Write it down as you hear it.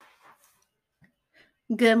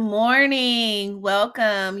Good morning.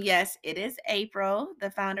 Welcome. Yes, it is April,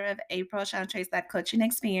 the founder of April Sean Trace Life Coaching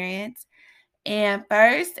Experience. And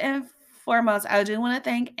first and foremost, I do want to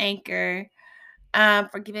thank Anchor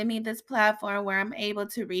for giving me this platform where I'm able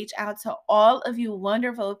to reach out to all of you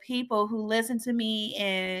wonderful people who listen to me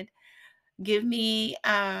and give me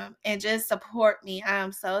and just support me.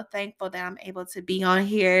 I'm so thankful that I'm able to be on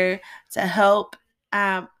here to help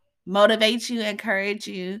um, motivate you, encourage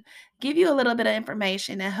you, give you a little bit of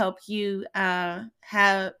information to help you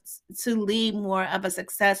have to lead more of a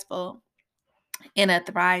successful and a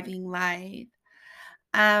thriving life.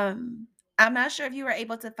 Um, I'm not sure if you were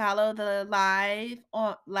able to follow the live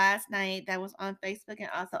on last night that was on Facebook and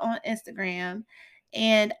also on Instagram.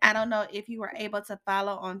 And I don't know if you were able to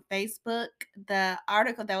follow on Facebook the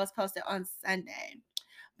article that was posted on Sunday.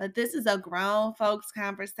 But this is a grown folks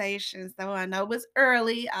conversation. So I know it's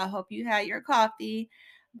early. I hope you had your coffee.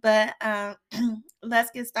 But let's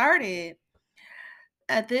get started.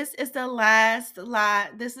 This is the last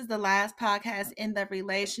podcast in the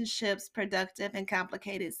relationships productive and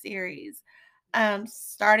complicated series.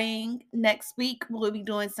 Starting next week, we'll be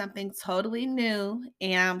doing something totally new,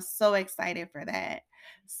 and I'm so excited for that.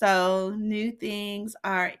 So new things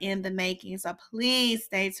are in the making. So please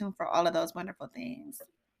stay tuned for all of those wonderful things.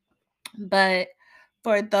 But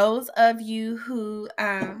for those of you who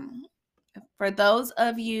for those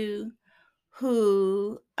of you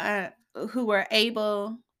who were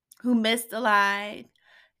able who missed the live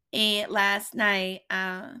and last night,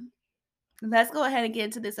 let's go ahead and get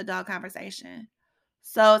into this adult conversation.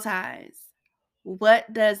 Soul ties.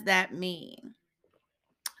 What does that mean?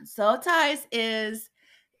 Soul ties is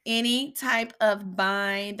any type of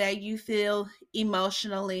bind that you feel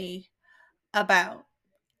emotionally about.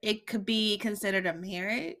 It could be considered a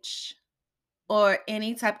marriage or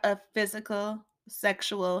any type of physical,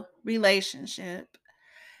 sexual relationship.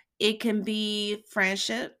 It can be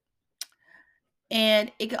friendship,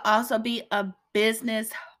 and it could also be a business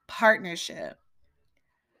partnership.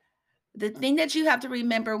 The thing that you have to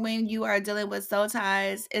remember when you are dealing with soul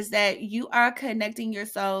ties is that you are connecting your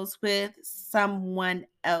souls with someone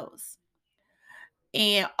else.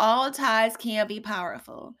 And all ties can be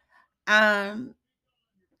powerful. Um,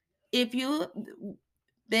 if you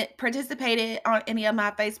participated on any of my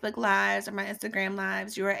Facebook lives or my Instagram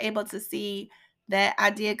lives, you were able to see that I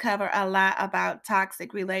did cover a lot about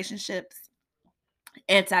toxic relationships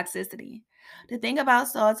and toxicity. The thing about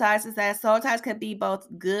soul ties is that soul ties can be both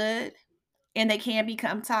good and they can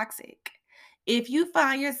become toxic. If you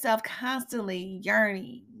find yourself constantly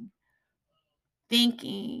yearning,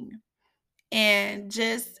 thinking, and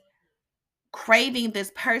just craving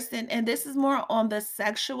this person, and this is more on the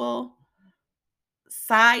sexual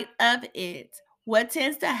side of it, what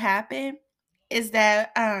tends to happen is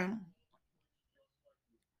that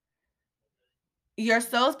your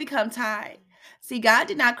souls become tied. See, God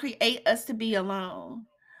did not create us to be alone.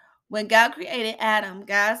 When God created Adam,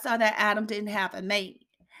 God saw that Adam didn't have a mate.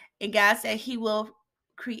 And God said he will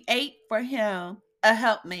create for him a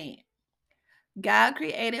helpmate. God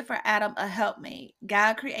created for Adam a helpmate.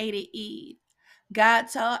 God created Eve. God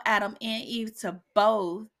told Adam and Eve to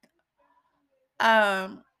both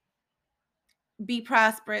um, be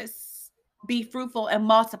prosperous, be fruitful, and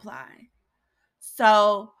multiply.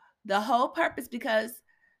 So the whole purpose, because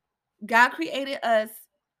God created us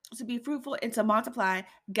to be fruitful and to multiply.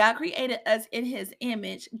 God created us in his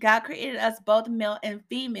image. God created us both male and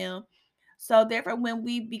female. So therefore, when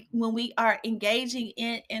we are engaging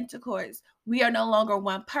in intercourse, we are no longer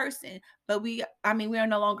one person, but we are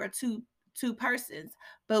no longer two persons,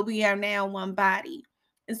 but we are now one body.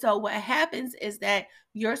 And so what happens is that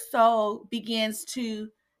your soul begins to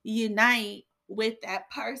unite with that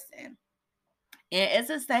person. And it's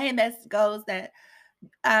a saying that goes that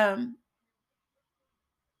um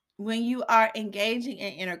when you are engaging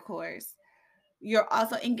in intercourse, you're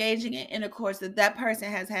also engaging in intercourse that that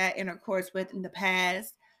person has had intercourse with in the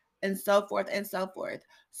past, and so forth and so forth.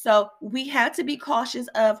 So we have to be cautious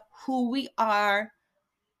of who we are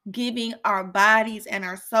giving our bodies and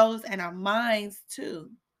our souls and our minds to.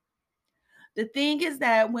 The thing is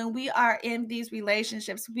that when we are in these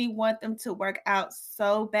relationships, we want them to work out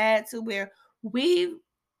so bad to where we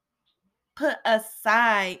put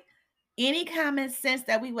aside any common sense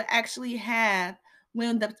that we would actually have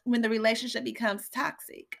when the relationship becomes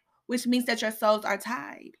toxic, which means that your souls are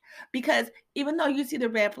tied. Because even though you see the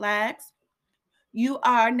red flags, you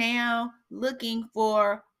are now looking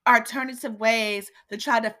for alternative ways to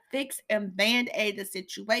try to fix and band-aid the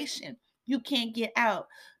situation. You can't get out.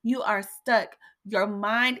 You are stuck. Your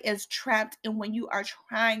mind is trapped in when you are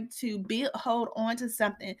trying to hold on to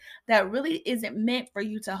something that really isn't meant for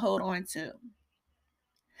you to hold on to.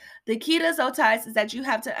 The key to soul ties is that you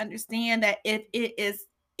have to understand that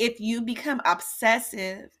if you become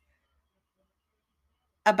obsessive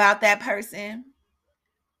about that person,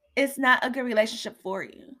 it's not a good relationship for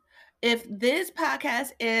you. If this podcast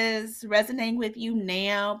is resonating with you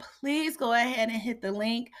now, please go ahead and hit the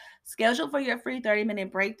link. Schedule for your free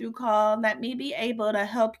 30-minute breakthrough call. Let me be able to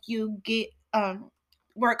help you get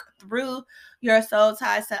work through your soul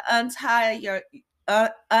ties to untie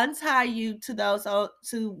you to those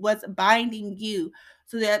to what's binding you,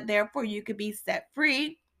 so that therefore you could be set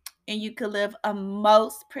free and you could live a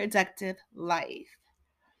most productive life.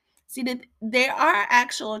 See, that there are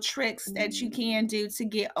actual tricks that you can do to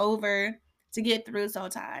get through soul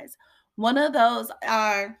ties. One of those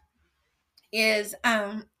is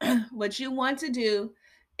what you want to do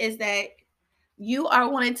is that you are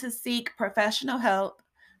wanting to seek professional help.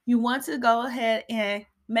 You want to go ahead and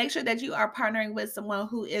make sure that you are partnering with someone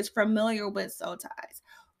who is familiar with soul ties,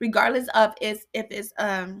 regardless of if it's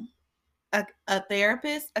a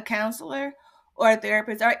therapist, a counselor, or a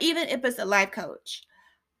therapist, or even if it's a life coach.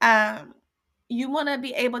 um you want to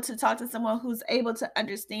be able to talk to someone who's able to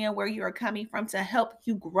understand where you are coming from to help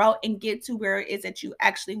you grow and get to where it is that you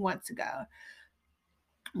actually want to go.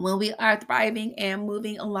 When we are thriving and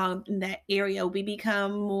moving along in that area, we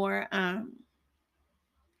become more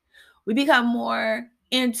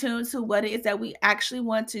in tune to what it is that we actually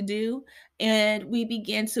want to do, and we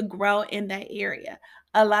begin to grow in that area.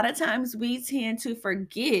 A lot of times we tend to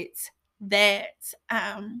forget that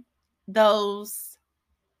those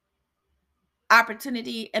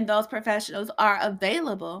opportunity and those professionals are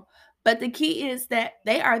available, but the key is that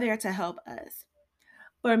they are there to help us.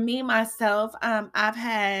 For me myself, I've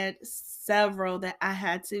had several that I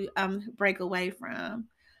had to break away from.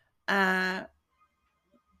 uh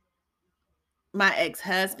my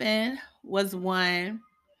ex-husband was one,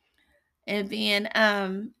 and then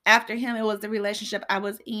after him it was the relationship I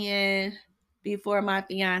was in before my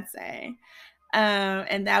fiance.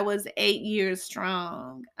 And that was 8 years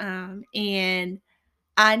strong. And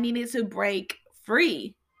I needed to break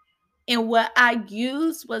free. And what I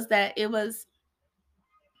used was that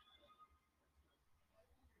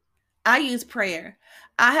I used prayer.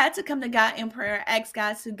 I had to come to God in prayer, ask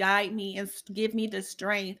God to guide me and give me the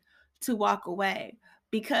strength to walk away.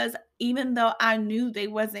 Because even though I knew they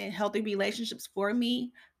wasn't healthy relationships for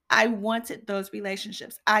me, I wanted those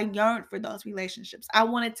relationships. I yearned for those relationships. I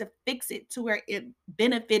wanted to fix it to where it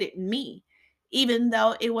benefited me, even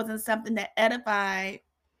though it wasn't something that edified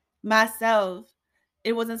myself.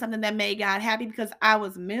 It wasn't something that made God happy because I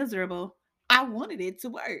was miserable. I wanted it to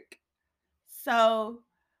work. So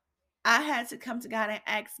I had to come to God and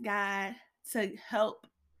ask God to help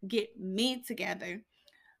get me together,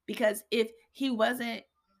 because if He wasn't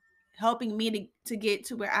helping me to get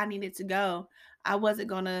to where I needed to go, I wasn't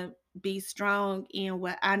going to be strong in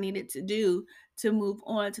what I needed to do to move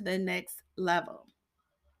on to the next level.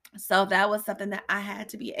 So that was something that I had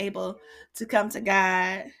to be able to come to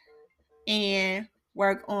God and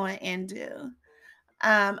work on and do.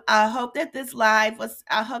 I hope that this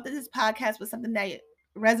podcast was something that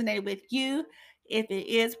resonated with you. If it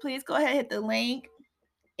is, please go ahead and hit the link.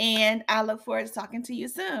 And I look forward to talking to you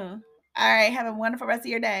soon. All right. Have a wonderful rest of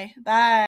your day. Bye.